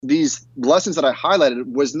these lessons that I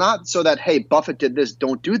highlighted was not so that, hey, Buffett did this,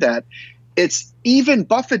 don't do that. It's even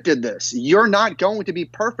Buffett did this. You're not going to be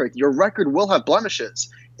perfect. Your record will have blemishes.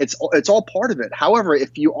 It's all part of it. However,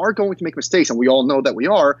 if you are going to make mistakes, and we all know that we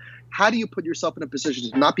are, how do you put yourself in a position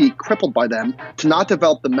to not be crippled by them, to not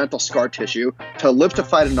develop the mental scar tissue, to live to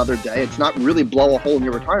fight another day, and to not really blow a hole in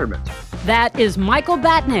your retirement? That is Michael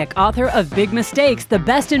Batnick, author of Big Mistakes, The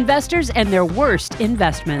Best Investors and Their Worst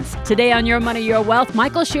Investments. Today on Your Money, Your Wealth,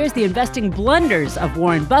 Michael shares the investing blunders of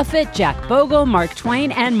Warren Buffett, Jack Bogle, Mark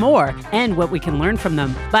Twain, and more, and what we can learn from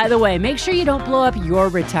them. By the way, make sure you don't blow up your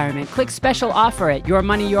retirement. Click special offer at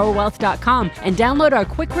yourmoneyyourwealth.com and download our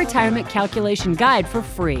quick retirement calculation guide for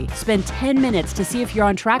free. Spend 10 minutes to see if you're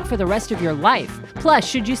on track for the rest of your life. Plus,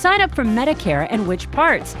 should you sign up for Medicare and which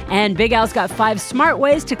parts? And Big Al's got 5 smart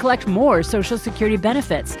ways to collect more Social Security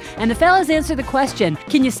benefits. And the fellas answer the question,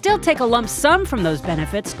 can you still take a lump sum from those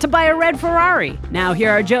benefits to buy a red Ferrari? Now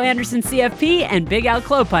here are Joe Anderson, CFP, and Big Al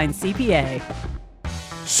Clopine, CPA.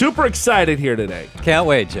 Super excited here today. Can't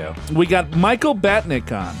wait, Joe. We got Michael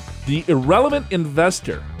Batnick on, The Irrelevant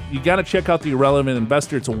Investor. You got to check out The Irrelevant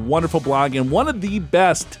Investor. It's a wonderful blog and one of the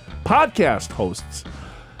best podcast hosts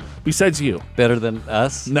besides you. Better than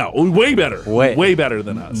us? No, way better. Way better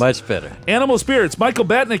than us. Much better. Animal Spirits. Michael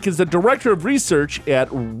Batnick is the Director of Research at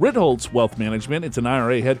Ritholtz Wealth Management. It's an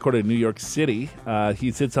IRA headquartered in New York City.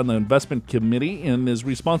 He sits on the investment committee and is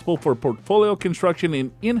responsible for portfolio construction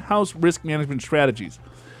and in-house risk management strategies.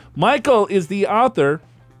 Michael is the author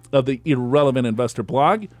of the Irrelevant Investor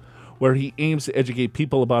blog, where he aims to educate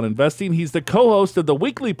people about investing. He's the co-host of the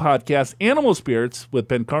weekly podcast Animal Spirits with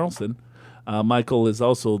Ben Carlson. Michael is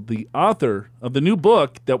also the author of the new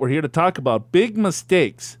book that we're here to talk about, Big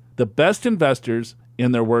Mistakes, The Best Investors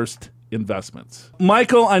and Their Worst Investments.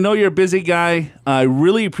 Michael, I know you're a busy guy. I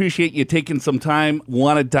really appreciate you taking some time,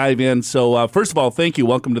 want to dive in. So first of all, thank you.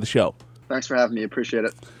 Welcome to the show. Thanks for having me. Appreciate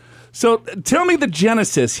it. So tell me the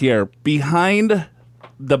genesis here behind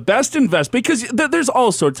the best because there's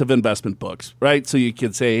all sorts of investment books, right? So you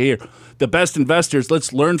could say, here, the best investors,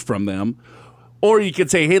 let's learn from them. Or you could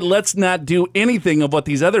say, hey, let's not do anything of what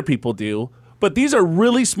these other people do. But these are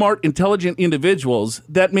really smart, intelligent individuals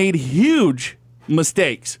that made huge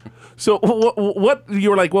mistakes. So what you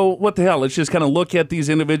were like, well, what the hell? Let's just kind of look at these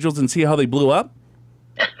individuals and see how they blew up?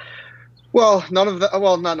 Well, not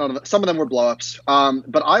none of them. Some of them were blow-ups.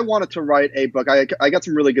 But I wanted to write a book. I got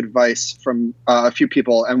some really good advice from a few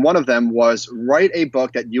people, and one of them was write a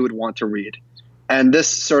book that you would want to read. And this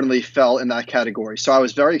certainly fell in that category. So I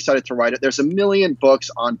was very excited to write it. There's a million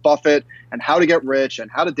books on Buffett and how to get rich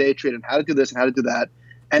and how to day trade and how to do this and how to do that.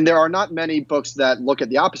 And there are not many books that look at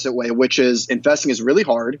the opposite way, which is investing is really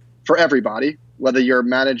hard for everybody, whether you're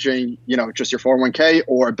managing, just your 401k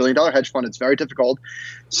or $1 billion hedge fund. It's very difficult.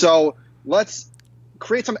 So let's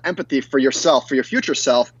create some empathy for yourself, for your future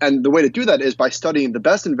self. And the way to do that is by studying the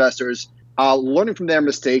best investors, learning from their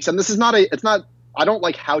mistakes. And this is I don't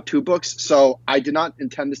like how-to books, so I did not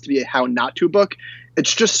intend this to be a how-not-to book.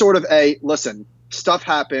 It's just sort of listen, stuff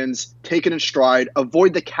happens, take it in stride,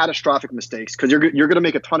 avoid the catastrophic mistakes, because you're going to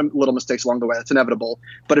make a ton of little mistakes along the way. That's inevitable.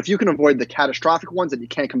 But if you can avoid the catastrophic ones that you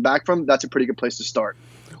can't come back from, that's a pretty good place to start.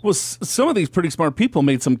 Well, some of these pretty smart people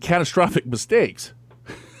made some catastrophic mistakes.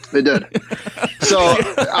 They did. So,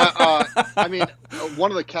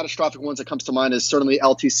 one of the catastrophic ones that comes to mind is certainly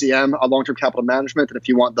LTCM, long-term capital management. And if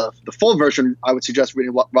you want the full version, I would suggest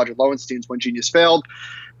reading Roger Lowenstein's When Genius Failed.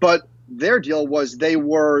 But their deal was they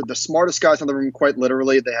were the smartest guys in the room, quite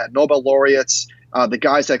literally. They had Nobel laureates, the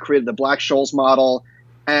guys that created the Black-Scholes model.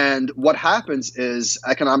 And what happens is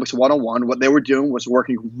economics 101, what they were doing was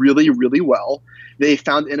working really, really well. They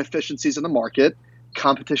found inefficiencies in the market.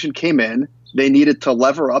 Competition came in. They needed to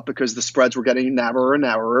lever up because the spreads were getting narrower and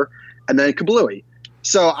narrower, and then kablooey.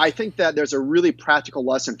 So I think that there's a really practical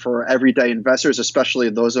lesson for everyday investors, especially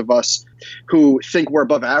those of us who think we're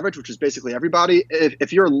above average, which is basically everybody.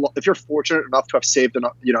 If you're fortunate enough to have saved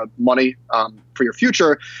enough, money for your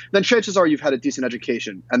future, then chances are you've had a decent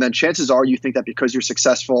education, and then chances are you think that because you're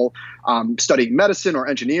successful studying medicine or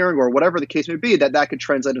engineering or whatever the case may be, that could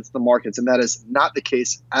translate into the markets, and that is not the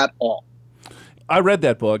case at all. I read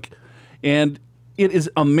that book. And it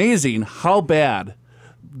is amazing how bad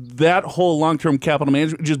that whole long-term capital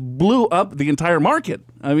management just blew up the entire market.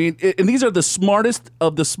 I mean, and these are the smartest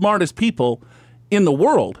of the smartest people in the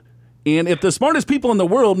world. And if the smartest people in the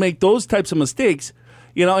world make those types of mistakes,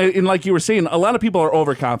 and like you were saying, a lot of people are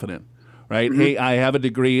overconfident, right? Mm-hmm. Hey, I have a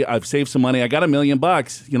degree. I've saved some money. I got $1 million.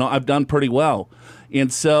 I've done pretty well.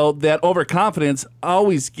 And so that overconfidence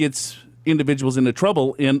always gets individuals into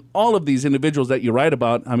trouble, and all of these individuals that you write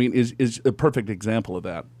about, is a perfect example of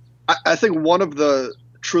that. I think one of the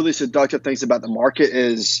truly seductive things about the market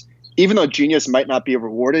is, even though genius might not be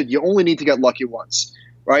rewarded, you only need to get lucky once,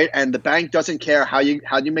 right? And the bank doesn't care how you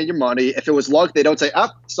made your money. If it was luck, they don't say, "Oh,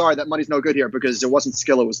 sorry, that money's no good here," because it wasn't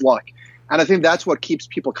skill, it was luck. And I think that's what keeps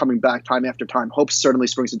people coming back time after time. Hope certainly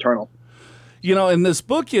springs eternal. You know, and this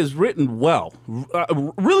book is written well,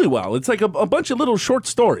 really well. It's like a bunch of little short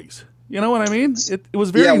stories. You know what I mean? It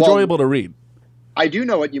was very enjoyable to read. I do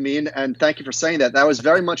know what you mean, and thank you for saying that. That was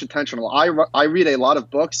very much intentional. I read a lot of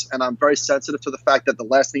books, and I'm very sensitive to the fact that the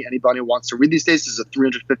last thing anybody wants to read these days is a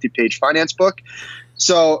 350-page finance book.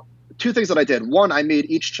 So 2 things that I did. One, I made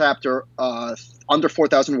each chapter under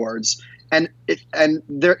 4,000 words. And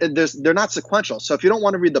they're not sequential. So if you don't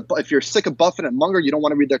want to read if you're sick of Buffett and Munger, you don't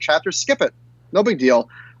want to read their chapters, skip it. No big deal.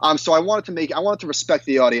 So I wanted to respect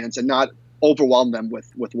the audience and not overwhelm them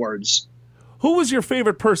with words. Who was your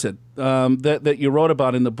favorite person that you wrote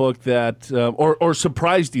about in the book that or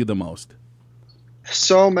surprised you the most?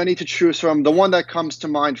 So many to choose from. The one that comes to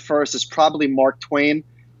mind first is probably Mark Twain.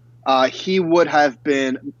 He would have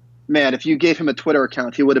been. Man, if you gave him a Twitter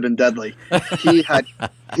account, he would have been deadly. He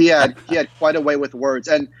had quite a way with words,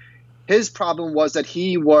 and his problem was that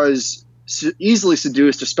he was easily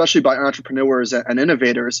seduced, especially by entrepreneurs and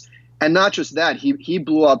innovators. And not just that, he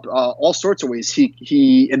blew up all sorts of ways.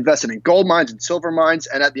 He invested in gold mines and silver mines,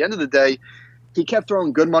 and at the end of the day, he kept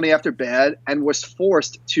throwing good money after bad, and was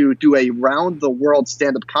forced to do a round the world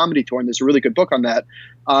stand-up comedy tour. And there's a really good book on that,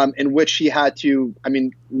 in which he had to,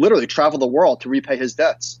 literally travel the world to repay his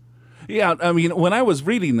debts. Yeah, I mean, when I was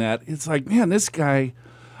reading that, it's like, man, this guy,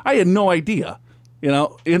 I had no idea, and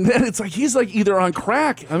then it's like, he's like either on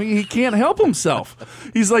crack. I mean, he can't help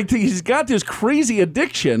himself. He's got this crazy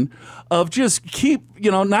addiction of just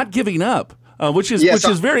not giving up, which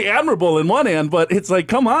is very admirable in one end, but it's like,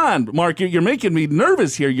 come on, Mark, you're making me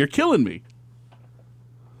nervous here. You're killing me.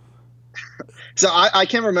 So I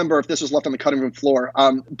can't remember if this was left on the cutting room floor,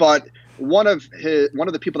 but one of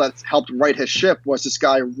the people that helped right his ship was this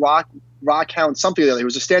guy, Rockhound something or the other. He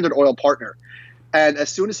was a Standard Oil partner. And as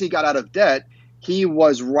soon as he got out of debt, he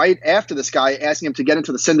was right after this guy, asking him to get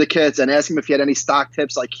into the syndicates and asking him if he had any stock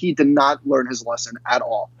tips. Like, he did not learn his lesson at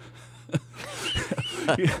all.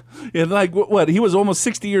 And like what? He was almost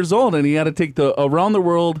 60 years old, and he had to take the around the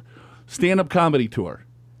world stand-up comedy tour.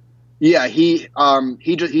 Yeah, he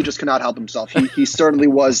just cannot help himself. He certainly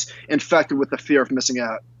was infected with the fear of missing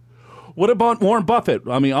out. What about Warren Buffett?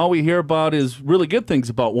 I mean, all we hear about is really good things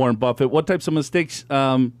about Warren Buffett. What types of mistakes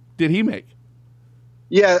did he make?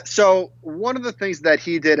 Yeah, so one of the things that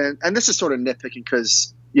he did, and this is sort of nitpicking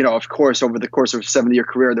because, of course, over the course of a 70-year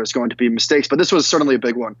career, there's going to be mistakes, but this was certainly a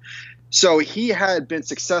big one. So he had been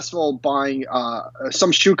successful buying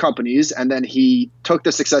some shoe companies, and then he took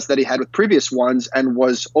the success that he had with previous ones and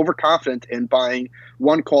was overconfident in buying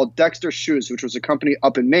one called Dexter Shoes, which was a company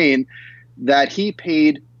up in Maine that he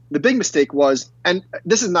paid. The big mistake was, and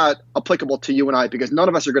this is not applicable to you and I because none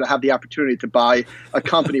of us are going to have the opportunity to buy a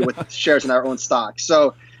company with shares in our own stock.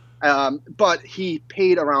 So, but he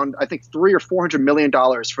paid around, I think, $300 or $400 million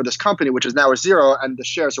for this company, which is now a zero, and the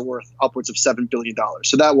shares are worth upwards of $7 billion.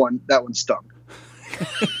 So that one stung.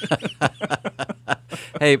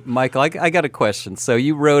 Hey, Michael, I got a question. So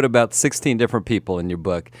you wrote about 16 different people in your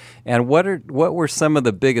book, and what were some of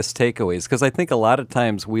the biggest takeaways? Because I think a lot of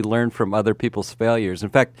times we learn from other people's failures. In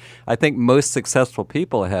fact, I think most successful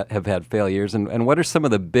people have had failures. And what are some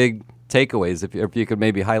of the big takeaways, if you could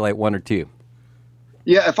maybe highlight one or two?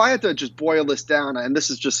 Yeah, if I had to just boil this down, and this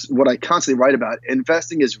is just what I constantly write about,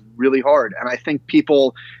 investing is really hard. And I think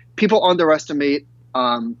people underestimate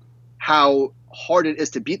how hard it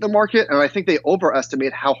is to beat the market, and I think they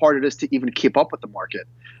overestimate how hard it is to even keep up with the market.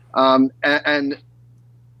 And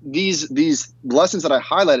these lessons that I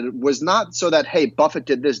highlighted was not so that, hey, Buffett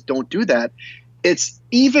did this, don't do that. It's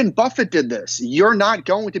even Buffett did this. You're not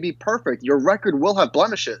going to be perfect. Your record will have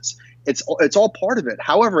blemishes. It's all part of it.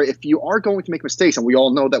 However, if you are going to make mistakes, and we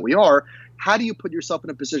all know that we are, how do you put yourself in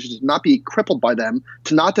a position to not be crippled by them,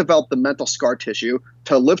 to not develop the mental scar tissue,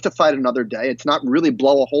 to live to fight another day, and to not really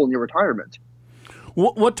blow a hole in your retirement?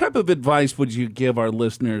 What type of advice would you give our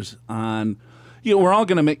listeners on, we're all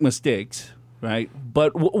going to make mistakes, right?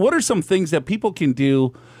 But what are some things that people can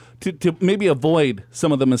do to maybe avoid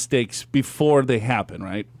some of the mistakes before they happen,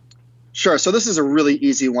 right? Sure. So this is a really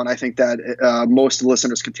easy one. I think that most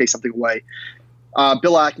listeners can take something away.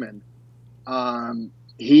 Bill Ackman,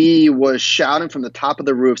 he was shouting from the top of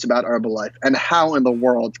the roofs about Herbalife. And how in the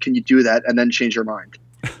world can you do that and then change your mind?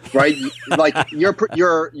 Right? Like your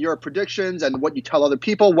predictions and what you tell other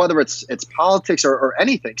people, whether it's politics or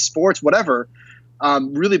anything, sports, whatever,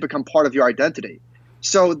 really become part of your identity.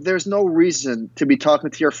 So there's no reason to be talking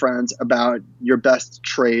to your friends about your best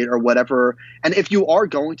trade or whatever. And if you are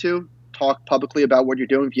going to talk publicly about what you're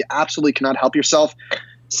doing, if you absolutely cannot help yourself,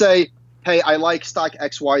 say, hey, I like stock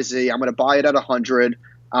XYZ. I'm going to buy it at 100.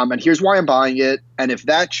 And here's why I'm buying it. And if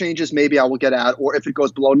that changes, maybe I will get out. Or if it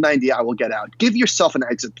goes below 90, I will get out. Give yourself an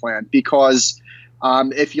exit plan, because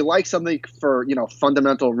if you like something for,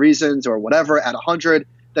 fundamental reasons or whatever at 100,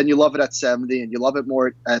 then you love it at 70, and you love it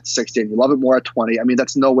more at 60, and you love it more at 20. I mean,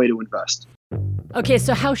 that's no way to invest. Okay,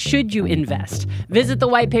 so how should you invest? Visit the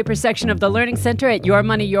white paper section of the Learning Center at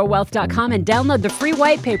yourmoneyyourwealth.com and download the free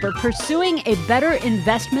white paper, Pursuing a Better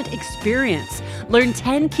Investment Experience. Learn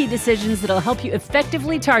 10 key decisions that'll help you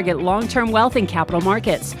effectively target long-term wealth in capital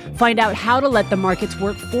markets. Find out how to let the markets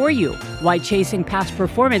work for you, why chasing past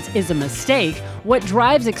performance is a mistake, what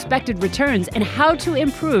drives expected returns, and how to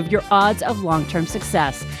improve your odds of long-term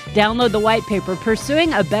success. Download the white paper,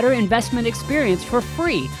 Pursuing a Better Investment Experience, for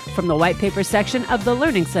free from the white paper section of the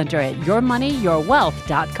Learning Center at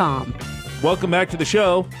yourmoneyyourwealth.com. Welcome back to the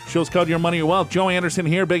show. Show's called Your Money, Your Wealth. Joe Anderson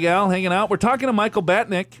here, Big Al, hanging out. We're talking to Michael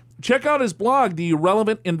Batnick. Check out his blog,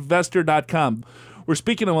 theirrelevantinvestor.com. We're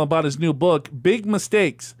speaking to him about his new book, Big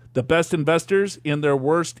Mistakes, The Best Investors in Their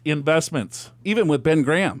Worst Investments. Even with Ben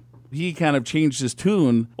Graham, he kind of changed his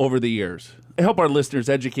tune over the years. I help our listeners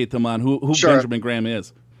educate them on who Sure. Benjamin Graham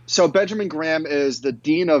is. So Benjamin Graham is the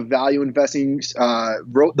dean of value investing,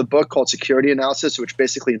 wrote the book called Security Analysis, which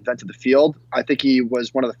basically invented the field. I think he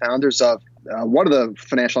was one of the founders of one of the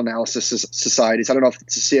financial analysis societies. I don't know if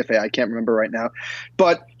it's a CFA. I can't remember right now.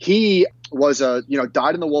 But he was a,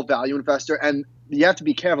 dyed-in-the-wool value investor. And you have to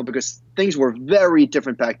be careful because things were very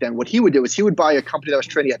different back then. What he would do is he would buy a company that was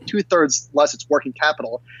trading at 2/3 less its working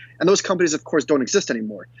capital. And those companies, of course, don't exist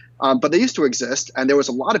anymore. But they used to exist, and there was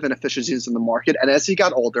a lot of inefficiencies in the market. And as he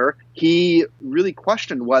got older, he really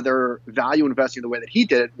questioned whether value investing the way that he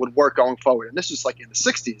did it would work going forward. And this was like in the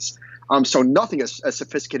 60s. So nothing as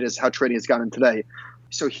sophisticated as how trading has gotten today.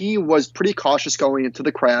 So he was pretty cautious going into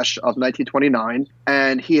the crash of 1929,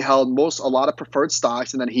 and he held a lot of preferred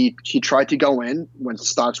stocks. And then he tried to go in when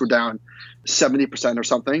stocks were down 70% or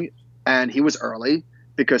something, and he was early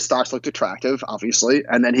because stocks looked attractive, obviously.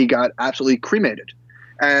 And then he got absolutely cremated.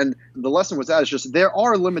 And the lesson was that is just there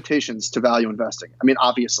are limitations to value investing. I mean,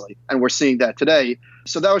 obviously, and we're seeing that today.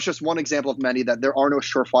 So that was just one example of many that there are no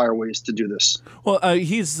surefire ways to do this. Well,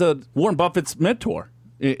 he's Warren Buffett's mentor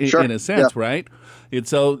Sure. in a sense, Yeah. right? And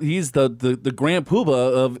so he's the grand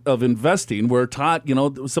poobah of investing. We're taught,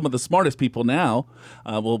 some of the smartest people now.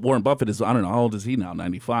 Warren Buffett is, I don't know, how old is he now?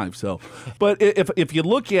 95. So, but if you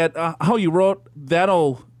look at how you wrote that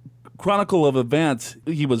old chronicle of events,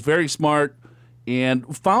 he was very smart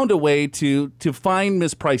and found a way to find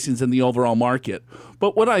mispricings in the overall market.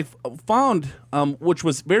 But what I found, which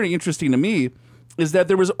was very interesting to me, is that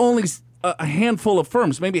there was only a handful of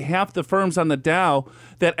firms, maybe half the firms on the Dow,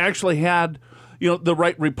 that actually had the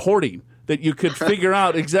right reporting, that you could figure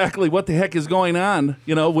out exactly what the heck is going on,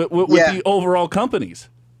 with the overall companies.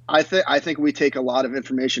 I think we take a lot of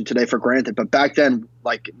information today for granted, but back then,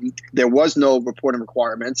 there was no reporting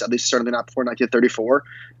requirements, at least certainly not before 1934.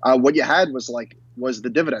 What you had was the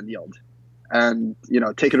dividend yield, and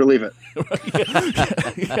take it or leave it.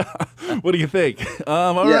 Yeah. What do you think?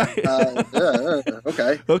 All right.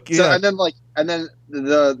 Okay. Okay. So Yeah. and then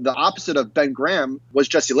the opposite of Ben Graham was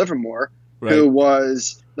Jesse Livermore, Right. who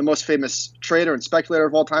was the most famous trader and speculator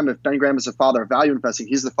of all time. If Ben Graham is the father of value investing,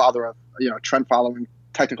 he's the father of trend following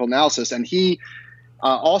technical analysis. And he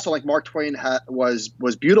also, like Mark Twain, was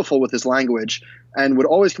beautiful with his language and would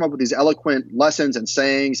always come up with these eloquent lessons and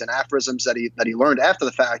sayings and aphorisms that he learned after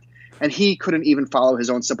the fact. And he couldn't even follow his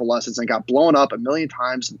own simple lessons and got blown up a million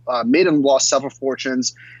times, made and lost several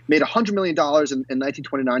fortunes, made $100 million in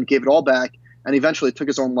 1929, gave it all back, and eventually took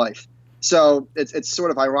his own life. So it's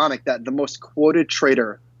sort of ironic that the most quoted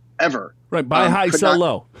trader ever. Right. Buy high, sell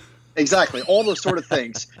low. Exactly. All those sort of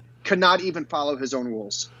things could not even follow his own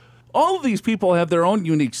rules. All of these people have their own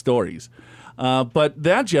unique stories. But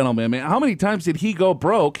that gentleman, man, how many times did he go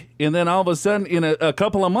broke, and then all of a sudden, in a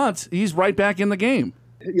couple of months, he's right back in the game?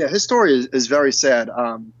 Yeah, his story is very sad.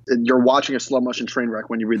 You're watching a slow motion train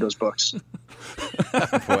wreck when you read those books.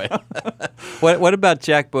 Boy. What about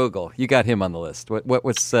Jack Bogle? You got him on the list. What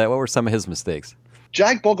were some of his mistakes?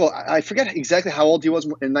 Jack Bogle, I forget exactly how old he was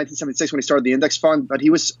in 1976 when he started the index fund, but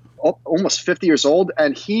he was almost 50 years old.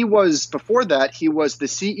 And before that, he was the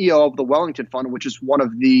CEO of the Wellington Fund, which is one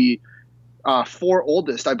of the 4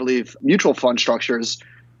 oldest, I believe, mutual fund structures.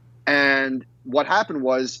 And what happened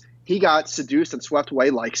was he got seduced and swept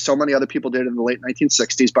away, like so many other people did in the late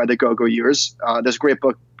 1960s, by the go-go years. There's a great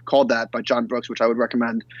book called that by John Brooks, which I would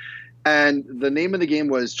recommend. And the name of the game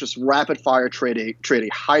was just rapid fire trade a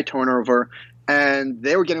high turnover, and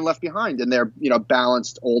they were getting left behind in their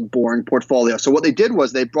balanced, old, boring portfolio. So what they did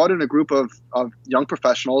was they brought in a group of young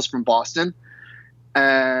professionals from Boston,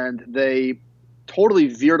 and they totally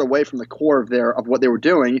veered away from the core of what they were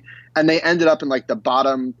doing, and they ended up in like the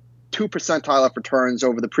bottom 2 percentile of returns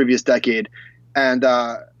over the previous decade. And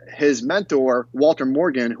his mentor, Walter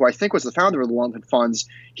Morgan, who I think was the founder of the London Funds,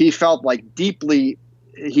 he felt that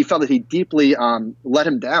he deeply let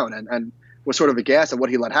him down and was sort of aghast at what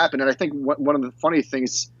he let happen. And I think one of the funny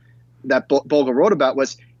things that Bogle wrote about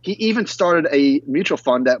was he even started a mutual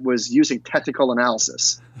fund that was using technical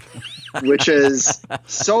analysis, which is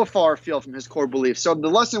so far afield from his core beliefs. So the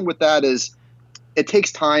lesson with that is it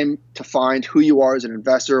takes time to find who you are as an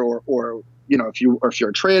investor, or if you're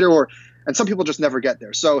a trader, and some people just never get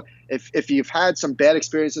there. So if you've had some bad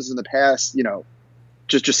experiences in the past,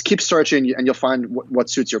 just keep searching and you'll find what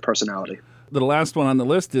suits your personality. The last one on the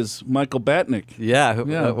list is Michael Batnick. Yeah.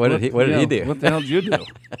 What did he do? What the hell did you do?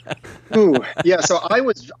 So I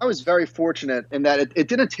was very fortunate in that it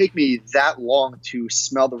didn't take me that long to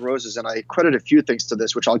smell the roses, and I credit a few things to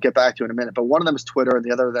this, which I'll get back to in a minute. But one of them is Twitter, and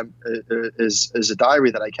the other of them is a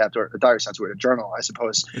diary that I kept, or a diary sounds weird, a journal, I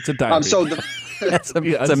suppose. It's a diary. It's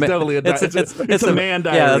definitely a diary. It's a man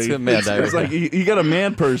diary. Yeah, that's a man diary. It's like you got a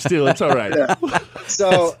man purse too. It's all right. Yeah.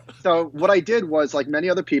 So what I did was, like many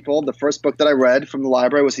other people, the first book that I read from the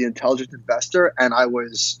library was The Intelligent Investor, and I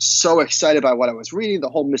was so excited by what I was reading. The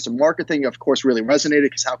whole Mr. Market thing, of course, really resonated,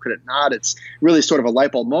 because how could it not? It's really sort of a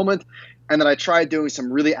light bulb moment. And then I tried doing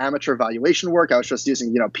some really amateur valuation work. I was just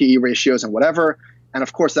using, PE ratios and whatever. And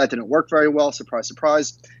of course, that didn't work very well. Surprise,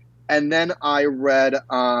 surprise. And then I read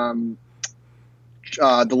The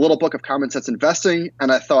Little Book of Common Sense Investing,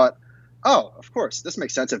 and I thought, oh, of course, this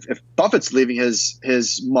makes sense. If Buffett's leaving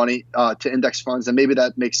his money to index funds, then maybe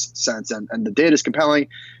that makes sense, and the data is compelling.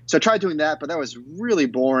 So I tried doing that, but that was really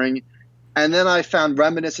boring. And then I found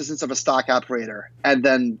Reminiscences of a Stock Operator, and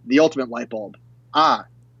then the ultimate light bulb. I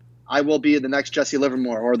will be the next Jesse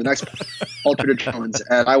Livermore or the next Paul Tudor Jones,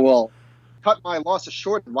 and I will cut my losses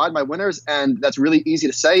short and ride my winners, and that's really easy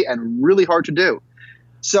to say and really hard to do.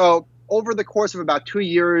 So over the course of about 2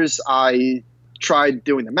 years, I tried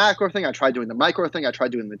doing the macro thing, I tried doing the micro thing, I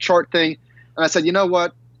tried doing the chart thing, and I said, you know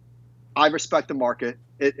what? I respect the market.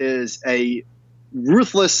 It is a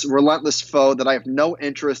ruthless, relentless foe that I have no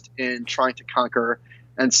interest in trying to conquer.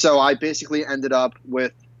 And so I basically ended up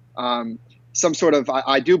with some sort of,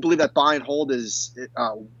 I do believe that buy and hold is,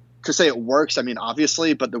 to say it works, I mean,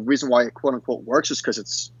 obviously, but the reason why it quote unquote works is because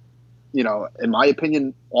it's, in my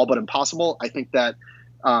opinion, all but impossible. I think that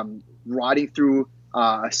riding through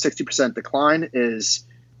a 60% decline is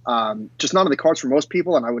just not in the cards for most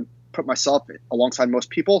people, and I would put myself alongside most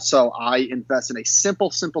people. So I invest in a simple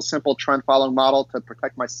trend following model to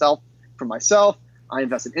protect myself from myself. I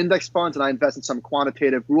invest in index funds, and I invest in some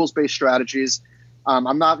quantitative rules-based strategies.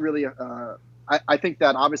 I'm not really I think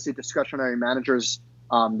that obviously discretionary managers,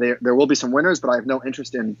 there will be some winners, but I have no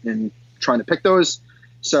interest in trying to pick those.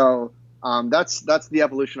 So that's the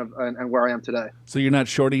evolution of and where I am today. So you're not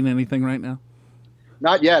shorting anything right now?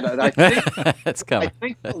 Not yet. I think it's coming. I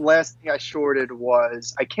think the last thing I shorted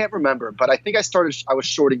was, I can't remember, but I think I was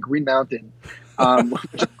shorting Green Mountain,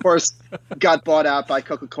 which of course got bought out by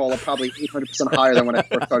Coca-Cola, probably 800% higher than when I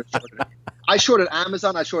first started shorting it. I shorted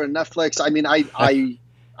Amazon. I shorted Netflix. I mean,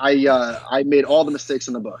 I made all the mistakes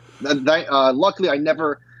in the book. Luckily, I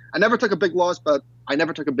never took a big loss, but I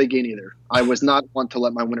never took a big gain either. I was not one to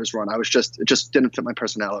let my winners run. It just didn't fit my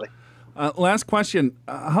personality. Last question.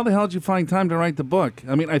 How the hell did you find time to write the book?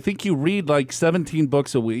 I mean, I think you read like 17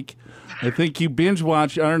 books a week. I think you binge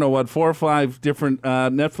watch, 4 or 5 different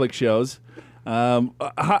Netflix shows.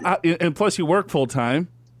 And plus you work full time.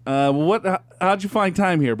 How'd you find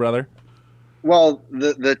time here, brother? Well,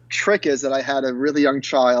 the trick is that I had a really young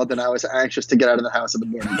child, and I was anxious to get out of the house in the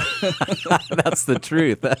morning. That's the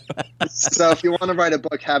truth. So if you want to write a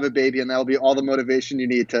book, have a baby, and that'll be all the motivation you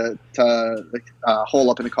need to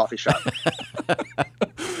hole up in a coffee shop.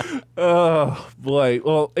 Oh, boy.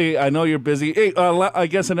 Well, hey, I know you're busy. Hey, I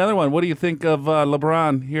guess another one. What do you think of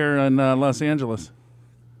LeBron here in Los Angeles?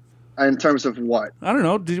 In terms of what? I don't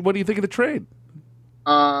know. What do you think of the trade?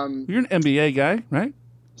 You're an NBA guy, right?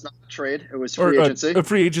 It's not a trade. It was free agency.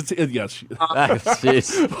 Free agency. Yes.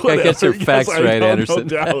 Jeez. Gotta get your facts right, Anderson.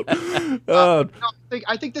 No doubt. No,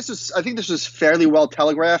 I think this was fairly well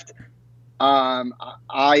telegraphed.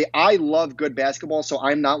 I love good basketball, so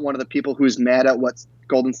I'm not one of the people who's mad at what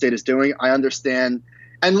Golden State is doing. I understand.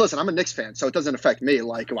 And listen, I'm a Knicks fan, so it doesn't affect me.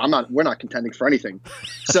 Like, we're not contending for anything.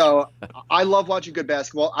 So I love watching good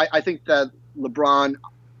basketball. I think that LeBron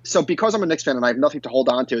so because I'm a Knicks fan and I have nothing to hold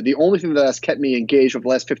on to, the only thing that has kept me engaged over the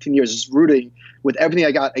last 15 years is rooting with everything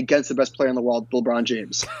I got against the best player in the world, LeBron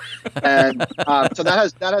James. And so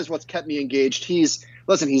that has what's kept me engaged. He's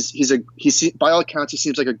by all accounts, he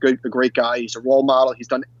seems like a great guy. He's a role model. He's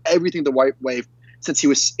done everything the right way since he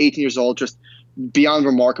was 18 years old, just beyond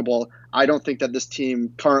remarkable. I don't think that this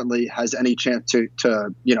team currently has any chance to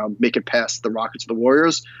make it past the Rockets or the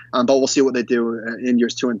Warriors, but we'll see what they do in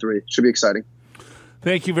years 2 and 3. Should be exciting.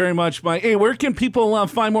 Thank you very much, Mike. Hey, where can people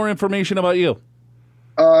find more information about you?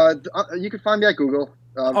 You can find me at Google.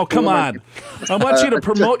 Oh, come on. I want you to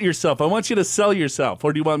promote yourself. I want you to sell yourself.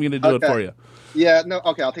 Or do you want me to do it for you? Yeah, no,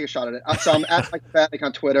 okay, I'll take a shot at it. So I'm at Mike Batnick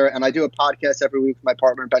on Twitter, and I do a podcast every week with my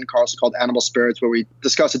partner, Ben Carlson, called Animal Spirits, where we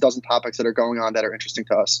discuss a dozen topics that are going on that are interesting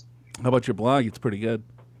to us. How about your blog? It's pretty good.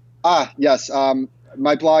 Yes.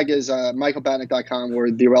 My blog is michaelbatnick.com or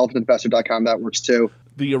theirrelevantinvestor.com. That works too.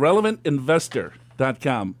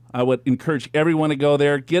 Theirrelevantinvestor.com. I would encourage everyone to go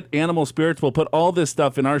there. Get Animal Spirits. We'll put all this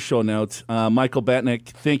stuff in our show notes. Michael Batnick,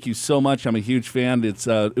 thank you so much. I'm a huge fan.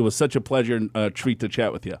 It was such a pleasure and treat to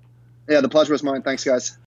chat with you. Yeah, the pleasure was mine. Thanks,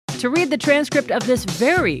 guys. To read the transcript of this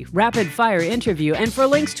very rapid-fire interview and for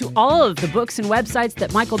links to all of the books and websites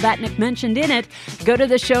that Michael Batnick mentioned in it, go to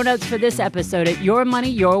the show notes for this episode at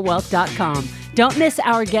yourmoneyyourwealth.com. Don't miss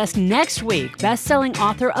our guest next week, best-selling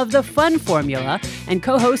author of The Fun Formula and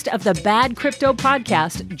co-host of the Bad Crypto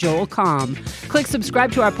podcast, Joel Comm. Click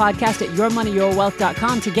subscribe to our podcast at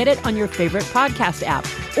yourmoneyyourwealth.com to get it on your favorite podcast app.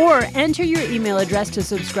 Or enter your email address to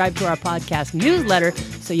subscribe to our podcast newsletter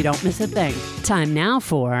so you don't miss a thing. Time now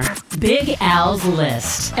for Big Al's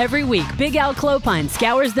List. Every week, Big Al Clopine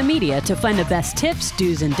scours the media to find the best tips,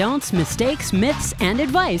 do's and don'ts, mistakes, myths, and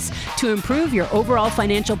advice to improve your overall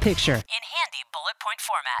financial picture in handy bullet point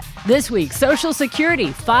format. This week, Social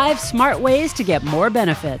Security, 5 smart ways to get more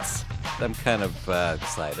benefits. I'm kind of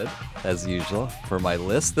excited, as usual, for my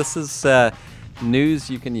list. This is news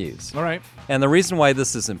you can use. All right. And the reason why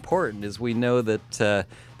this is important is we know that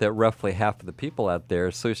that roughly half of the people out there,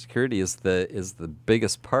 Social Security is the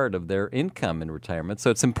biggest part of their income in retirement. So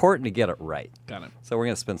it's important to get it right. Got it. So we're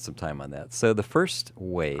going to spend some time on that. So the first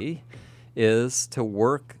way is to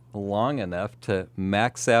work long enough to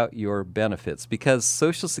max out your benefits, because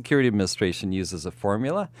Social Security Administration uses a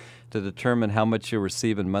formula to determine how much you'll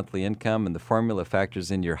receive in monthly income, and the formula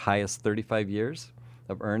factors in your highest 35 years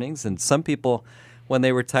of earnings. And some people, when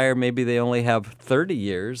they retire, maybe they only have 30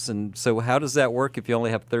 years. And so how does that work if you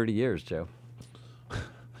only have 30 years, Joe?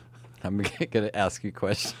 I'm going to ask you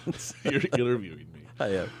questions. You're interviewing me. I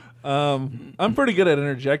am. I'm pretty good at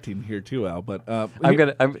interjecting here too, Al. But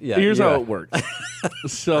here's how it works.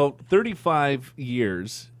 So 35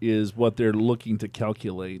 years is what they're looking to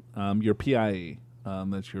calculate your PIA.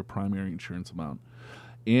 That's your primary insurance amount.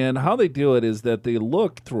 And how they do it is that they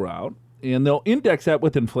look throughout, and they'll index that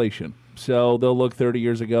with inflation. So they'll look 30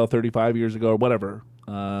 years ago, 35 years ago, or whatever.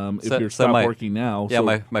 If you're stopped working now. Yeah,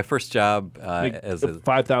 so my first job as a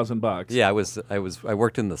 $5,000. Yeah, I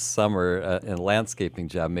worked in the summer in a landscaping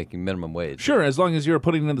job making minimum wage. Sure, as long as you were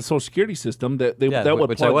putting in the Social Security system, that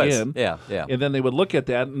would plug in. Yeah. And then they would look at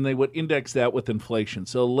that and they would index that with inflation.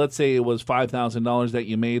 So let's say it was $5,000 that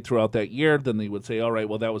you made throughout that year. Then they would say, all right,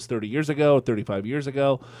 well, that was 30 years ago, 35 years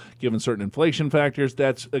ago. Given certain inflation factors,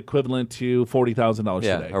 that's equivalent to $40,000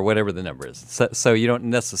 today. Or whatever the number is. So you don't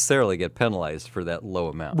necessarily get penalized for that low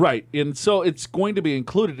amount. Right. And so it's going to be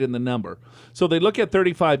included in the number. So they look at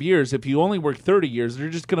 35 years. If you only work 30 years, they're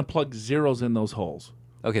just going to plug zeros in those holes.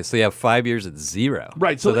 Okay, so you have 5 years at zero.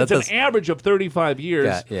 Right, so it's an average of 35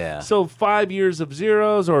 years. Yeah. So 5 years of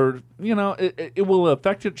zeros, or, it will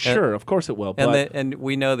affect it? Sure, of course it will. And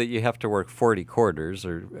we know that you have to work 40 quarters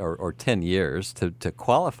or 10 years to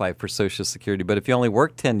qualify for Social Security. But if you only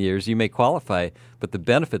work 10 years, you may qualify, but the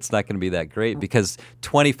benefit's not going to be that great because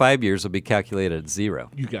 25 years will be calculated at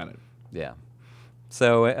zero. You got it. Yeah.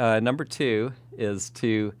 So number 2 is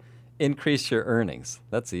to increase your earnings.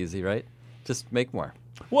 That's easy, right? Just make more.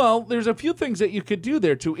 Well, there's a few things that you could do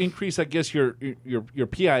there to increase, I guess, your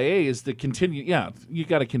PIA is to continue. Yeah, you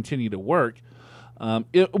got to continue to work.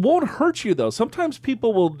 It won't hurt you, though. Sometimes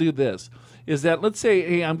people will do this, is that, let's say,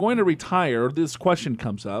 hey, I'm going to retire. This question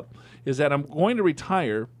comes up, is that I'm going to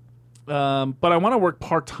retire, but I want to work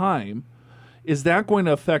part-time. Is that going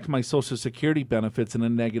to affect my Social Security benefits in a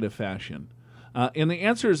negative fashion? And the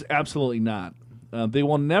answer is absolutely not. They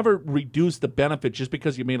will never reduce the benefit just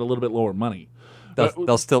because you made a little bit lower money.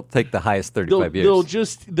 They'll still take the highest 35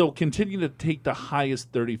 years. They'll continue to take the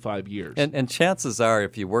highest 35 years. And chances are,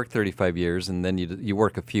 if you work 35 years and then you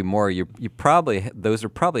work a few more, those are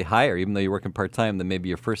probably higher, even though you're working part-time, than maybe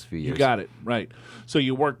your first few years. You got it, right. So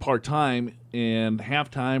you work part-time and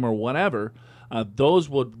half-time or whatever, those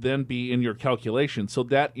would then be in your calculation. So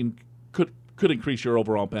that could increase your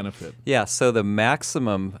overall benefit. Yeah, so the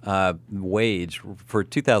maximum wage for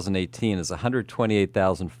 2018 is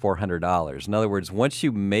 $128,400. In other words, once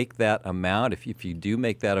you make that amount, if you do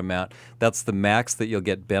make that amount, that's the max that you'll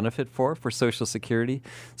get benefit for Social Security.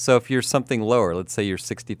 So if you're something lower, let's say you're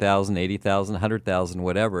 60,000, 80,000, 100,000,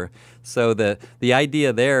 whatever. So the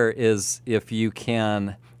idea there is if you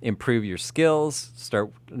can improve your skills,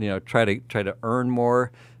 try to earn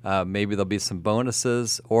more. Maybe there'll be some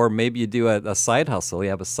bonuses, or maybe you do a side hustle. You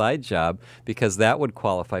have a side job, because that would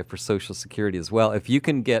qualify for Social Security as well. If you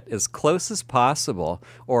can get as close as possible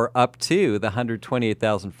or up to the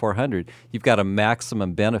 $128,400, you've got a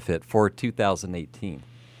maximum benefit for 2018.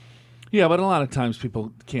 Yeah, but a lot of times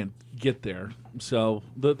people can't get there. So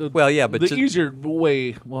the easier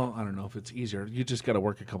way, well, I don't know if it's easier. You just got to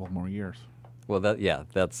work a couple more years. Well,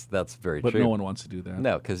 that's very true. But no one wants to do that.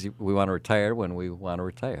 No, because we want to retire when we want to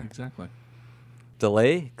retire. Exactly.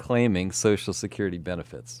 Delay claiming Social Security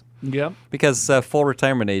benefits. Yep. Because full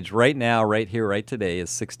retirement age right now, right here, right today, is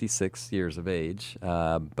 66 years of age.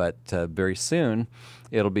 But very soon,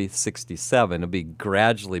 it'll be 67. It'll be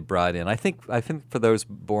gradually brought in. I think for those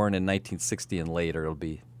born in 1960 and later, it'll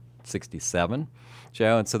be 67.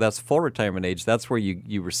 Joe, and so that's full retirement age. That's where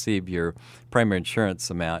you receive your primary insurance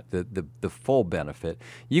amount, the full benefit.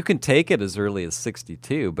 You can take it as early as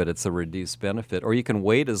 62, but it's a reduced benefit, or you can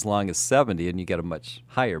wait as long as 70 and you get a much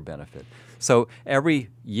higher benefit. So every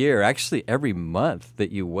year, actually every month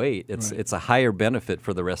that you wait, it's a higher benefit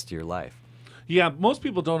for the rest of your life. Yeah, most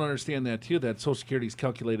people don't understand that too, that Social Security is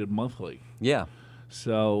calculated monthly. Yeah.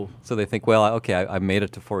 So they think, well, okay, I made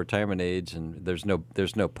it to full retirement age, and there's no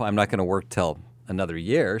I'm not going to work till another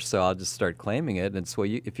year, so I'll just start claiming it. And so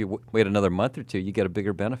if you wait another month or two, you get a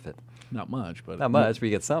bigger benefit. Not much, but you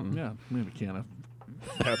get something. Yeah, maybe a can of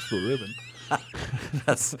Pabst Blue Ribbon.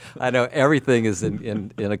 I know everything is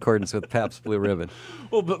in accordance with Pabst Blue Ribbon.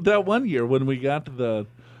 Well, but that one year when we got the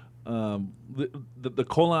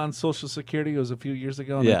colon Social Security, was a few years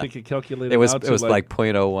ago, and I think it calculated. It was out like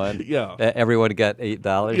 0.01. Yeah, everyone got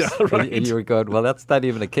 $8. Yeah, right. And you were going, well, that's not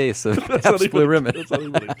even a case of Pabst Blue Ribbon. That's not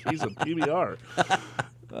even a case of PBR.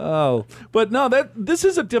 Oh, but no, this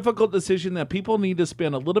is a difficult decision that people need to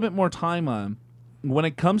spend a little bit more time on when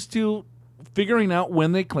it comes to figuring out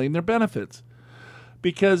when they claim their benefits,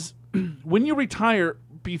 because when you retire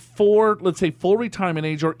before, let's say, full retirement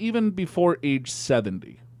age, or even before age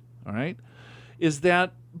 70. All right, is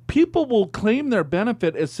that people will claim their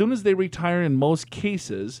benefit as soon as they retire in most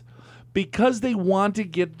cases, because they want to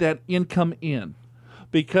get that income in.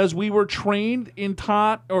 Because we were trained and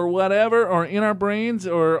taught or whatever, or in our brains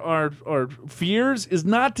or our fears, is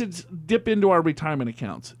not to dip into our retirement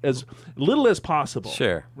accounts as little as possible.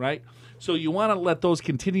 Sure. Right? So you want to let those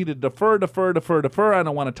continue to defer. I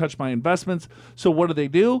don't want to touch my investments. So what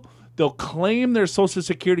do? They'll claim their Social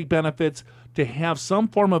Security benefits to have some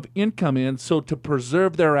form of income in, so to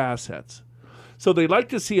preserve their assets. So they like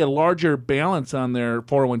to see a larger balance on their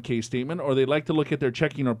 401k statement, or they like to look at their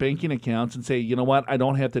checking or banking accounts and say, you know what, I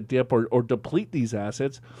don't have to dip or deplete these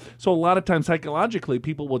assets. So a lot of times psychologically,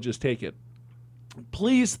 people will just take it.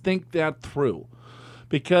 Please think that through,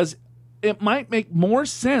 because it might make more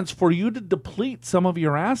sense for you to deplete some of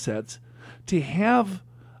your assets to have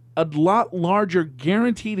a lot larger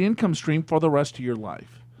guaranteed income stream for the rest of your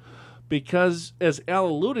life. Because, as Al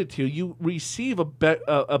alluded to, you receive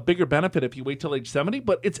a bigger benefit if you wait till age 70,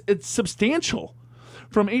 but it's substantial.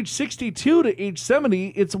 From age 62 to age 70,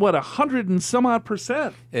 it's 100 and some odd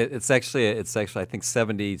percent. It's actually I think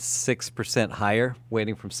 76% higher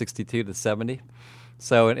waiting from 62 to 70.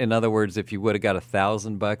 So in other words, if you would have got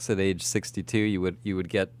 $1,000 at age 62, you would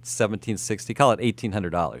get $1,760. Call it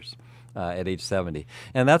 $1,800. At age 70.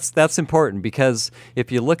 And that's important, because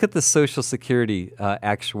if you look at the Social Security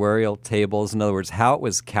actuarial tables, in other words, how it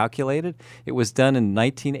was calculated, it was done in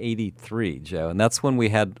 1983, Joe. And that's when we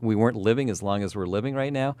weren't living as long as we're living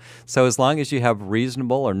right now. So as long as you have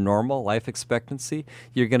reasonable or normal life expectancy,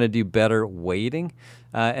 you're going to do better waiting.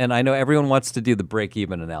 And I know everyone wants to do the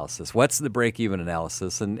break-even analysis. What's the break-even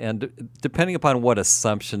analysis? And depending upon what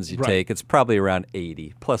assumptions you take, it's probably around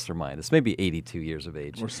 80, plus or minus, maybe 82 years of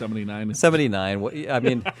age. Or 79. 79. I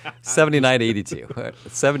mean, 79, 82,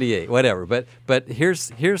 78, whatever. But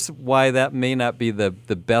here's why that may not be the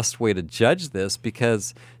best way to judge this,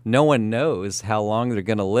 because no one knows how long they're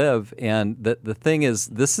going to live. And the thing is,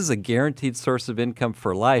 this is a guaranteed source of income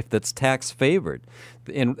for life that's tax favored.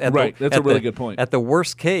 That's a really good point. At the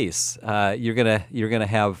worst case, you're gonna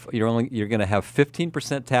have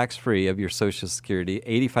 15% tax free of your Social Security.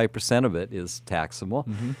 85% of it is taxable,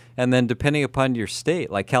 and then depending upon your state,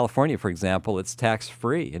 like California, for example, it's tax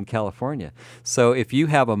free in California. So if you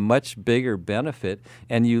have a much bigger benefit,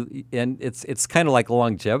 and it's kind of like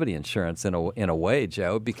longevity insurance in a way,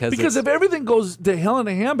 Joe, because if everything goes to hell in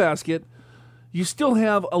a handbasket, you still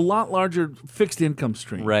have a lot larger fixed income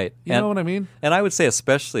stream. Right. You know what I mean? And I would say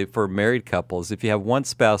especially for married couples, if you have one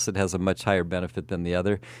spouse that has a much higher benefit than the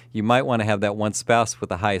other, you might want to have that one spouse with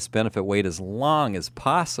the highest benefit wait as long as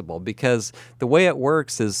possible, because the way it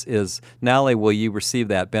works is not only will you receive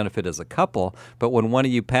that benefit as a couple, but when one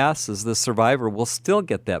of you passes, the survivor will still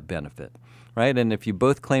get that benefit. Right, and if you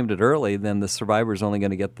both claimed it early, then the survivor is only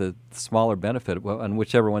going to get the smaller benefit, on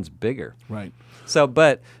whichever one's bigger. Right. So,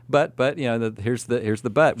 but here's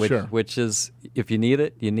the but, which is if you need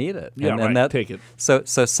it, you need it. Take it. So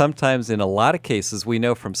sometimes in a lot of cases, we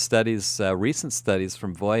know from studies, recent studies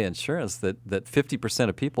from Voya Insurance, that 50%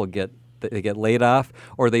 of people get laid off,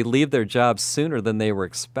 or they leave their jobs sooner than they were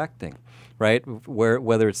expecting. Right,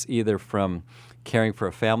 whether it's either from caring for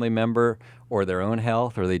a family member or their own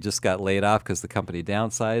health, or they just got laid off because the company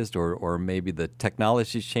downsized, or maybe the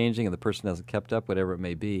technology's changing and the person hasn't kept up, whatever it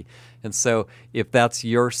may be. And so if that's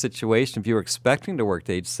your situation, if you were expecting to work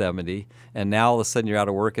to age 70 and now all of a sudden you're out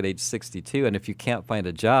of work at age 62, and if you can't find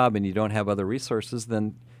a job and you don't have other resources,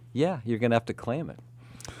 then yeah, you're going to have to claim it.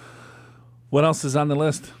 What else is on the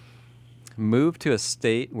list? Move to a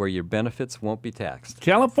state where your benefits won't be taxed.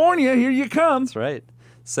 California, here you come. That's right.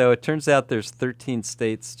 So it turns out there's 13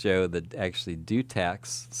 states, Joe, that actually do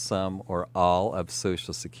tax some or all of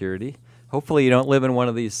Social Security. Hopefully you don't live in one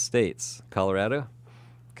of these states. Colorado,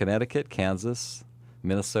 Connecticut, Kansas,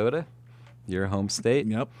 Minnesota, your home state.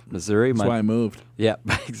 Yep. Missouri. That's why I moved. Yeah,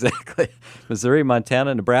 exactly. Missouri,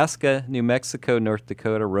 Montana, Nebraska, New Mexico, North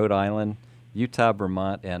Dakota, Rhode Island, Utah,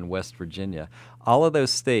 Vermont, and West Virginia. All of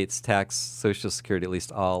those states tax Social Security, at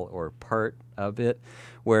least all or part of it,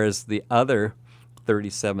 whereas the other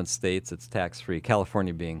 37 states, it's tax-free,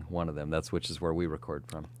 California being one of them. Which is where we record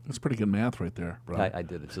from. That's pretty good math right there, bro. I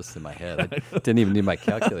did it just in my head. I didn't even need my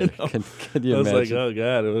calculator. Can you imagine? I was like, oh,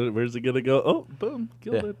 God, where's it going to go? Oh, boom,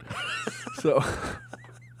 killed it. So,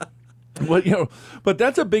 but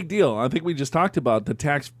that's a big deal. I think we just talked about the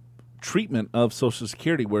tax treatment of Social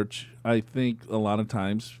Security, which I think a lot of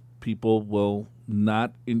times people will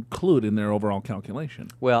not include in their overall calculation.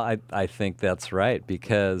 Well, I think that's right,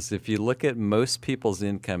 because if you look at most people's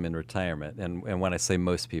income in retirement, and when I say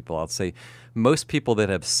most people, I'll say most people that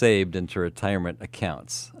have saved into retirement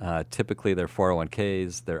accounts, typically their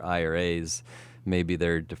 401ks, their IRAs, maybe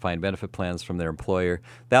their defined benefit plans from their employer,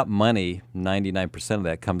 that money, 99% of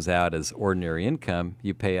that comes out as ordinary income.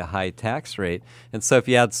 You pay a high tax rate. And so if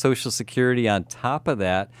you add Social Security on top of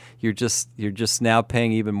that, you're just now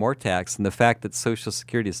paying even more tax. And the fact that Social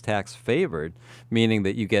Security is tax favored, meaning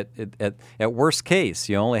that you get, at worst case,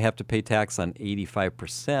 you only have to pay tax on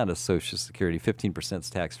 85% of Social Security, 15% is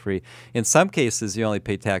tax free. In some cases, you only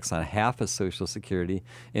pay tax on half of Social Security.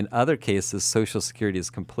 In other cases, Social Security is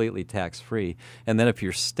completely tax free. And then if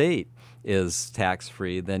your state is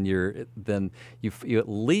tax-free, then you at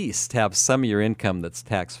least have some of your income that's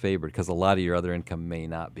tax-favored, because a lot of your other income may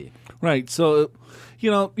not be. Right. So,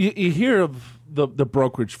 you hear of the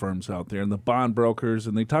brokerage firms out there and the bond brokers,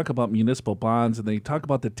 and they talk about municipal bonds, and they talk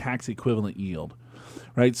about the tax equivalent yield,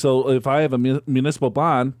 right? So if I have a municipal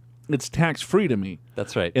bond, it's tax-free to me.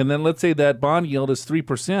 That's right. And then let's say that bond yield is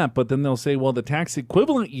 3%, but then they'll say, well, the tax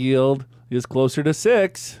equivalent yield is closer to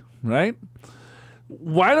 6%, right?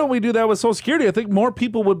 Why don't we do that with Social Security? I think more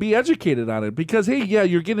people would be educated on it, because, hey, yeah,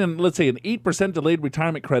 you're getting, let's say, an 8% delayed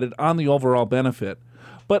retirement credit on the overall benefit.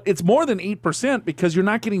 But it's more than 8% because you're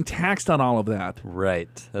not getting taxed on all of that. Right.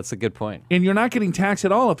 That's a good point. And you're not getting taxed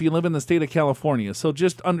at all if you live in the state of California. So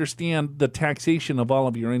just understand the taxation of all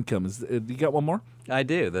of your income. You got one more? I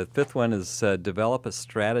do. The fifth one is develop a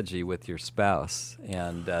strategy with your spouse.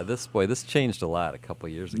 And this changed a lot a couple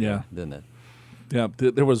of years ago, didn't it? Yeah,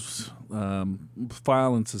 there was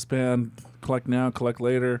file and suspend, collect now, collect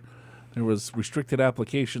later. There was restricted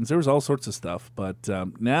applications. There was all sorts of stuff. But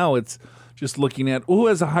now it's just looking at who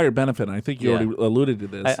has a higher benefit. And I think you already alluded to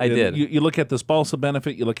this. I did. You look at the spousal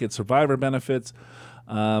benefit. You look at survivor benefits.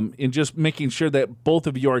 And just making sure that both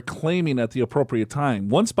of you are claiming at the appropriate time.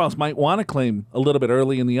 One spouse might want to claim a little bit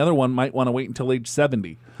early, and the other one might want to wait until age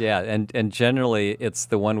 70. Yeah, and generally it's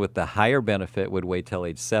the one with the higher benefit would wait till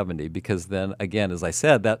age 70 because then, again, as I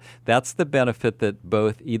said, that's the benefit that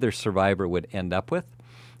both either survivor would end up with.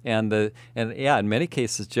 And in many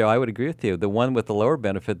cases, Joe, I would agree with you. The one with the lower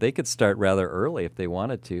benefit, they could start rather early if they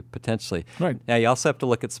wanted to, potentially. Right. Now, you also have to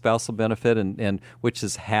look at spousal benefit, and which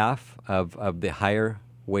is half of the higher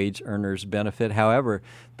wage earners benefit. However,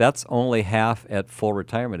 that's only half at full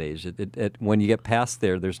retirement age. When you get past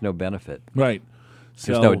there, there's no benefit. Right.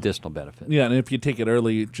 There's no additional benefit. Yeah, and if you take it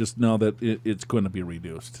early, just know that it's going to be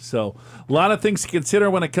reduced. So a lot of things to consider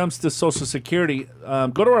when it comes to Social Security.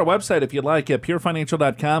 Go to our website if you'd like at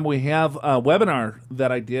purefinancial.com. We have a webinar that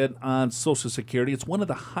I did on Social Security. It's one of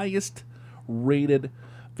the highest rated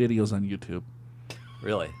videos on YouTube.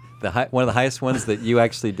 Really? One of the highest ones that you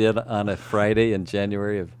actually did on a Friday in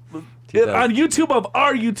January of 2000. On YouTube of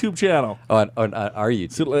our YouTube channel. Oh, on our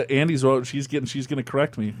YouTube. So Andy's she's going to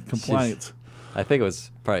correct me. Compliance. I think it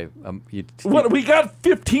was probably What, we got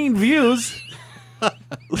 15 views.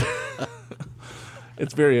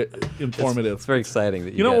 It's very informative. It's very exciting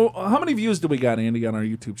that you know how many views do we got, Andy, on our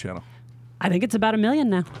YouTube channel? I think it's about 1 million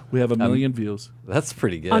now. We have 1 million views. That's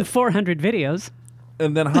pretty good. On 400 videos.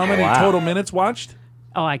 And then how many total minutes watched?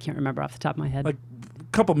 Oh, I can't remember off the top of my head. Like a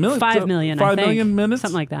couple million. 5 million, 5 I think. million minutes?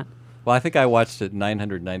 Something like that. Well, I think I watched it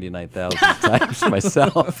 999,000 times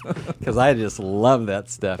myself because I just love that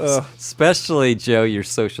stuff. Especially, Joe, your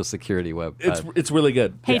Social Security web. It's really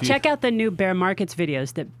good. Hey, check out the new bear markets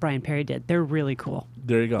videos that Brian Perry did. They're really cool.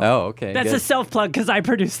 There you go. Oh, okay. That's good. a self-plug because I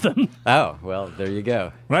produced them. Oh, well, there you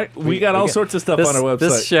go. Right? We got all sorts of stuff on our website.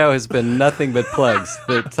 This show has been nothing but plugs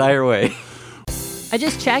the entire way. I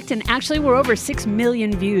just checked, and actually we're over 6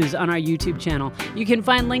 million views on our YouTube channel. You can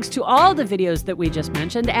find links to all the videos that we just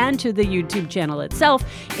mentioned and to the YouTube channel itself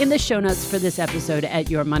in the show notes for this episode at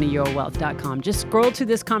yourmoneyyourwealth.com. Just scroll to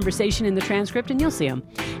this conversation in the transcript and you'll see them.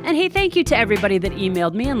 And hey, thank you to everybody that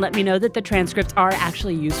emailed me and let me know that the transcripts are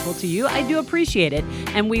actually useful to you. I do appreciate it,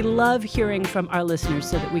 and we love hearing from our listeners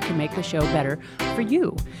so that we can make the show better for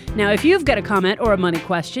you. Now, if you've got a comment or a money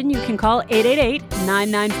question, you can call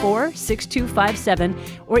 888-994-6257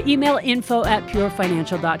 or email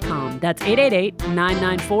info@purefinancial.com. That's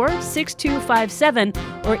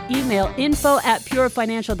 888-994-6257 or email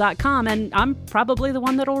info@purefinancial.com, and I'm probably the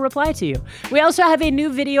one that'll reply to you. We also have a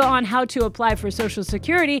new video on how to apply for Social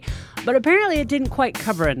Security, but apparently it didn't quite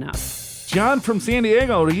cover enough. John from San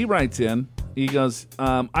Diego, he writes in, he goes,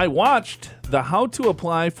 I watched the How to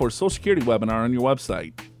Apply for Social Security webinar on your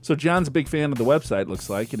website. So John's a big fan of the website, looks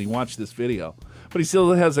like, and he watched this video. But he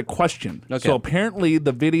still has a question. Okay. So apparently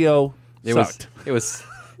the video sucked. It was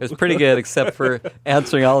pretty good, except for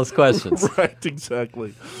answering all his questions. Right,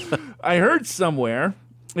 exactly. I heard somewhere,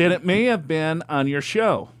 and it may have been on your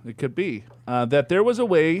show, it could be, that there was a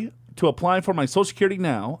way to apply for my Social Security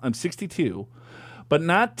now. I'm 62, but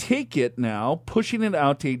not take it now, pushing it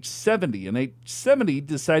out to age 70. And age 70,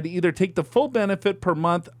 decide to either take the full benefit per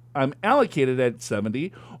month I'm allocated at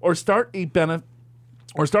 70, or start a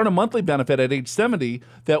monthly benefit at age 70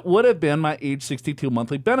 that would have been my age 62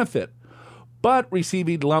 monthly benefit, but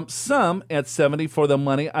receiving lump sum at 70 for the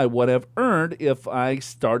money I would have earned if I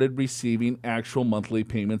started receiving actual monthly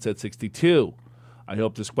payments at 62. I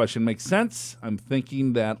hope this question makes sense. I'm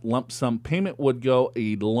thinking that lump sum payment would go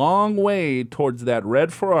a long way towards that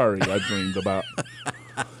red Ferrari I dreamed about.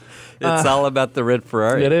 It's all about the red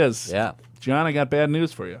Ferrari. It is. Yeah. John, I got bad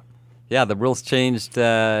news for you. Yeah, the rules changed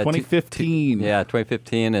 2015.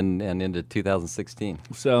 2015 and into 2016.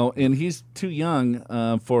 So, and he's too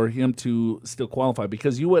young for him to still qualify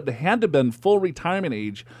because you would had to have been full retirement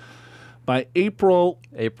age by April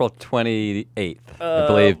 28th, I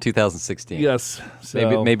believe, 2016. Yes.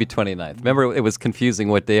 So, Maybe 29th. Remember, it was confusing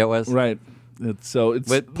what day it was? Right. It's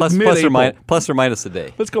plus or minus a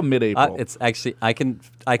day. Let's go mid-April. It's actually I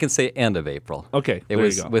can say end of April. Okay, it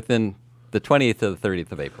was within the 20th to the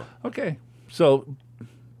 30th of April. Okay, so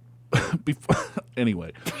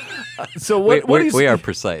anyway, so we are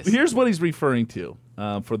precise. Here's what he's referring to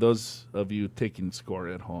for those of you taking score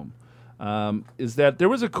at home. Is that there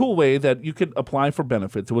was a cool way that you could apply for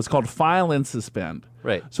benefits. It was called file and suspend.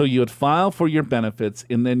 Right. So you would file for your benefits,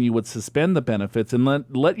 and then you would suspend the benefits and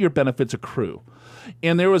let your benefits accrue.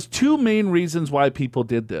 And there was two main reasons why people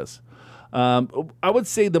did this. I would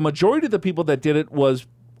say the majority of the people that did it was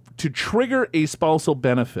to trigger a spousal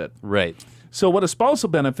benefit. Right. So what a spousal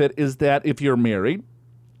benefit is that if you're married,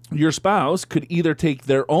 your spouse could either take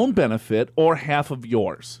their own benefit or half of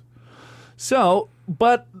yours. So,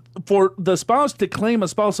 but for the spouse to claim a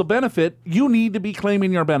spousal benefit, you need to be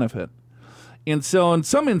claiming your benefit. And so in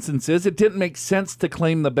some instances, it didn't make sense to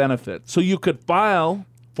claim the benefit. So you could file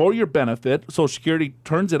for your benefit, Social Security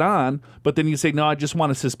turns it on, but then you say, no, I just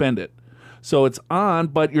want to suspend it. So it's on,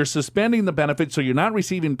 but you're suspending the benefit, so you're not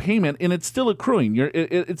receiving payment, and it's still accruing.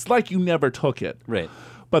 It's like you never took it. Right.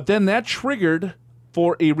 But then that triggered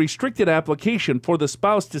for a restricted application for the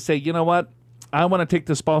spouse to say, you know what, I want to take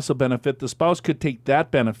the spousal benefit. The spouse could take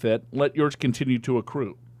that benefit, let yours continue to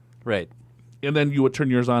accrue. Right. And then you would turn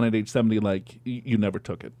yours on at age 70 like you never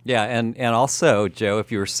took it. Yeah, and also, Joe,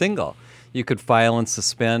 if you were single, you could file and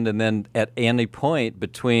suspend, and then at any point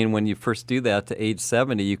between when you first do that to age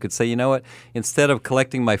 70, you could say, you know what, instead of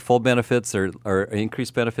collecting my full benefits or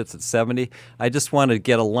increased benefits at 70, I just want to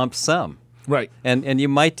get a lump sum. Right. And you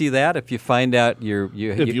might do that if you find out if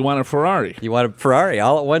you want a Ferrari. You want a Ferrari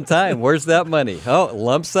all at one time. Where's that money? Oh,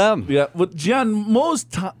 lump sum. Yeah. Well, John,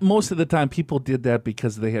 most of the time people did that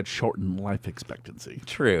because they had shortened life expectancy.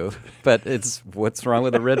 True. But what's wrong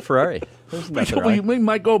with a red Ferrari? There's nothing wrong. We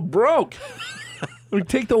might go broke. We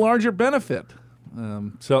take the larger benefit.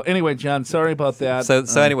 So anyway, John, sorry about that. So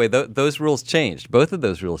anyway, those rules changed. Both of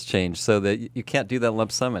those rules changed so that you can't do that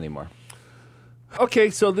lump sum anymore. Okay,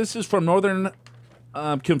 so this is from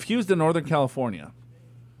Confused in Northern California.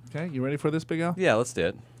 Okay, you ready for this, Big Al? Yeah, let's do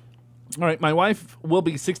it. All right, my wife will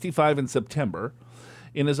be 65 in September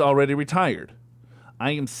and is already retired.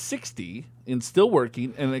 I am 60 and still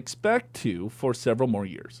working and expect to for several more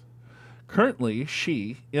years. Currently,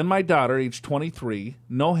 she and my daughter, age 23,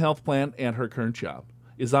 no health plan at her current job,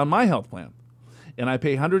 is on my health plan, and I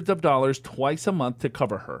pay hundreds of dollars twice a month to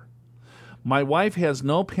cover her. My wife has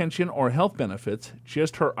no pension or health benefits,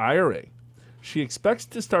 just her IRA. She expects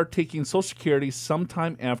to start taking Social Security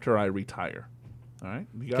sometime after I retire. All right?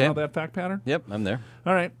 You got all that fact pattern? Yep, I'm there.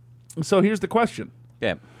 All right. So here's the question.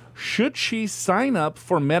 Okay. Should she sign up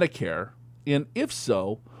for Medicare? And if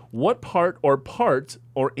so, what part or parts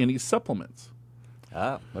or any supplements?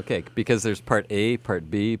 Okay. Because there's Part A, Part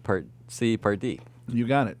B, Part C, Part D. You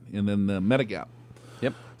got it. And then the Medigap.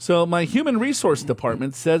 Yep. So my human resource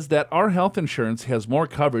department says that our health insurance has more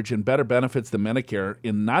coverage and better benefits than Medicare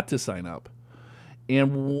and not to sign up.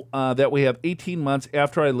 And that we have 18 months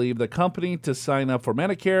after I leave the company to sign up for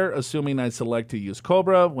Medicare, assuming I select to use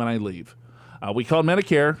Cobra when I leave. We called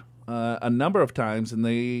Medicare a number of times, and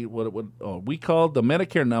we called the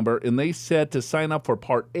Medicare number, and they said to sign up for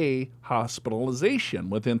Part A, hospitalization,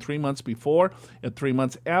 within 3 months before and 3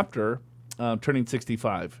 months after turning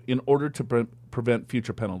 65 in order to prevent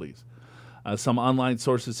future penalties. Some online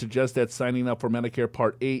sources suggest that signing up for Medicare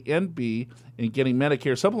Part A and B and getting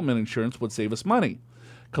Medicare supplement insurance would save us money.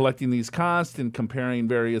 Collecting these costs and comparing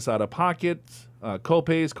various out-of-pockets,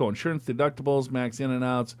 co-pays, co-insurance deductibles, max in and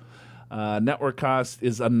outs, network costs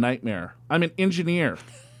is a nightmare. I'm an engineer,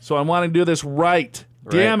 so I want to do this right.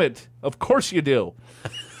 Damn it. Of course you do.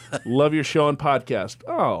 Love your show and podcast.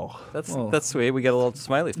 Oh. That's sweet. We got a little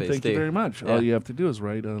smiley face. Thank you very much. Yeah. All you have to do is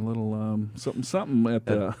write a little something at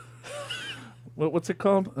the... What's it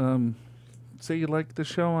called? Say you like the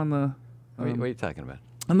show on the... what are you talking about?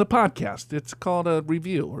 On the podcast. It's called a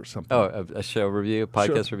review or something. Oh, a show review,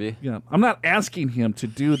 podcast review? Yeah. I'm not asking him to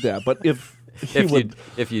do that, but if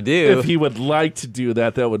he would like to do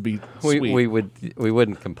that, that would be sweet. We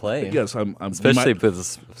wouldn't complain. Yes, I'm especially with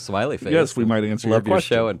a smiley face. Yes, we might answer your question. Love your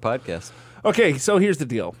show and podcast. Okay, so here's the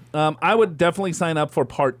deal. I would definitely sign up for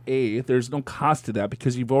Part A. There's no cost to that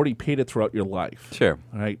because you've already paid it throughout your life. Sure.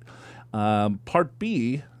 All right. Part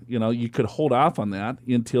B, you could hold off on that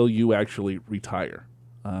until you actually retire.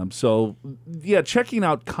 So, checking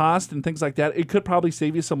out cost and things like that, it could probably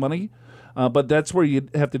save you some money, but that's where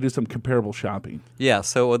you'd have to do some comparable shopping. Yeah,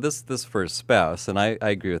 so this for a spouse, and I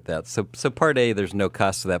agree with that. So Part A, there's no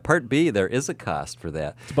cost to that. Part B, there is a cost for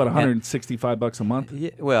that. It's about $165 a month.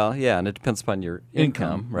 Yeah, and it depends upon your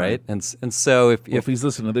income, right? And so if he's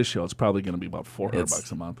listening to this show, it's probably going to be about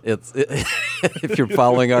 $400 a month. If you're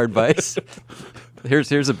following our advice,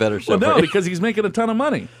 here's a better show. Well, no, because he's making a ton of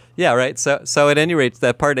money. Yeah, right. So at any rate,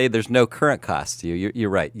 that Part A, there's no current cost to you. You're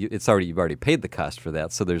right. You've already paid the cost for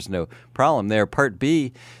that, so there's no problem there. Part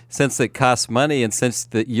B, since it costs money and since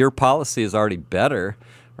your policy is already better,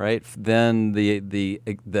 right, then the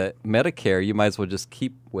Medicare, you might as well just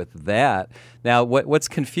keep with that. Now, what's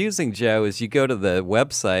confusing, Joe, is you go to the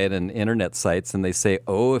website and internet sites and they say,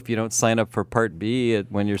 if you don't sign up for Part B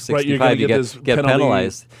when you're 65, you get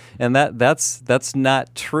penalized. And that's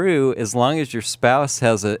not true as long as your spouse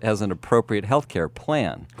has an appropriate health care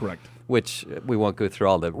plan. Correct. which we won't go through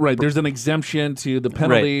all the... Right. There's an exemption to the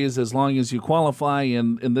penalties as long as you qualify,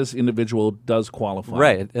 and this individual does qualify.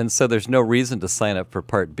 Right. And so there's no reason to sign up for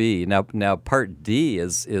Part B. Now Part D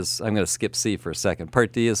is I'm going to skip C for a second.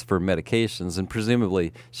 Part D is for medications, and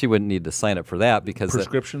presumably she wouldn't need to sign up for that because...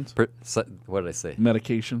 Prescriptions? What did I say?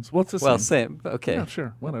 Medications. What's the same? Well, same. Okay. Yeah,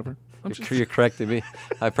 sure. Whatever. You're correcting me.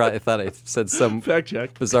 I probably thought I said some fact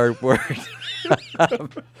check. Bizarre word.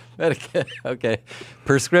 Okay.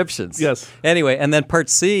 Prescriptions. Yes. Anyway, and then Part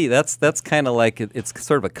C, that's kind of like it's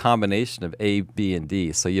sort of a combination of A, B, and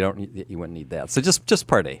D. So you wouldn't need that. So just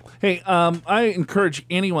Part A. Hey, I encourage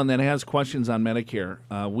anyone that has questions on Medicare.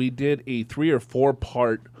 We did a 3 or 4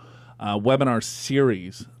 part webinar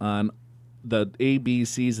series on the A, B,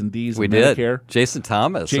 C's, and D's of Medicare. Jason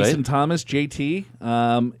Thomas, Jason Thomas, JT.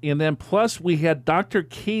 And then plus we had Dr.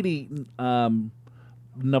 Katie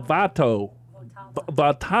Boltava,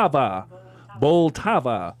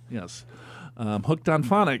 yes, hooked on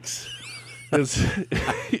phonics.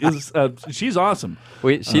 She's awesome.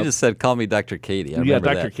 She just said, "Call me Dr. Katie." I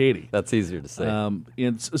remember Dr. Katie. That's easier to say.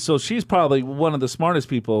 And so she's probably one of the smartest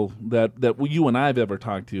people that you and I have ever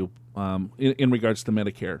talked to in regards to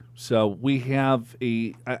Medicare. So we have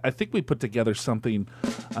I think we put together something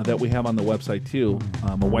that we have on the website too,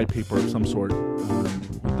 a white paper of some sort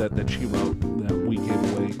that she wrote that we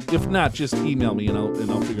gave away. If not, just email me and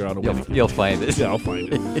I'll figure out a way. You'll find it. Yeah, I'll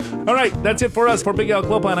find it. All right, that's it for us. For Big Al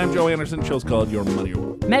Clopine, I'm Joe Anderson. Show's called Your Money, Your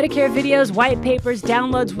Wealth. Medicare videos, white papers,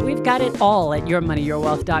 downloads, we've got it all at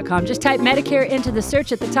yourmoneyyourwealth.com. Just type Medicare into the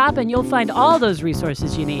search at the top and you'll find all those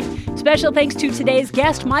resources you need. Special thanks to today's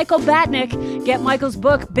guest, Michael Batnick. Get Michael's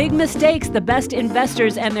book, Big Mistakes, The Best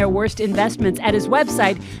Investors and Their Worst Investments at his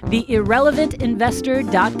website,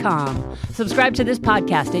 theirrelevantinvestor.com. Subscribe to this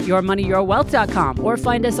podcast at yourmoneyyourwealth.com or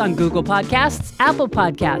find us on Google Podcasts, Apple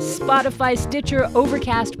Podcasts, Spotify, Stitcher,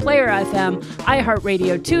 Overcast, Player FM,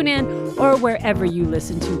 iHeartRadio, TuneIn, or wherever you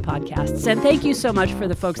listen to podcasts. And thank you so much for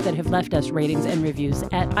the folks that have left us ratings and reviews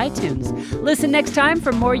at iTunes. Listen next time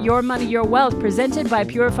for more Your Money, Your Wealth presented by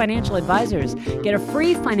Pure Financial Advisors. Get a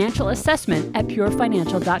free financial assessment at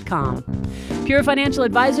purefinancial.com. Pure Financial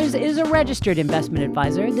Advisors is a registered investment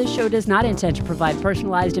advisor. This show does not intend to provide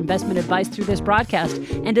personalized investment advice through this broadcast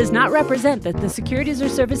and does not represent that the securities or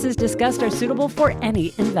services discussed are suitable for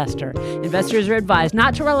any investor. Investors are advised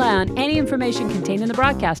not to rely on any information contained in the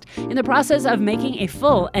broadcast in the process of making a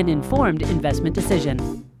full and informed investment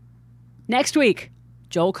decision. Next week,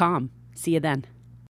 Joel Comm. See you then.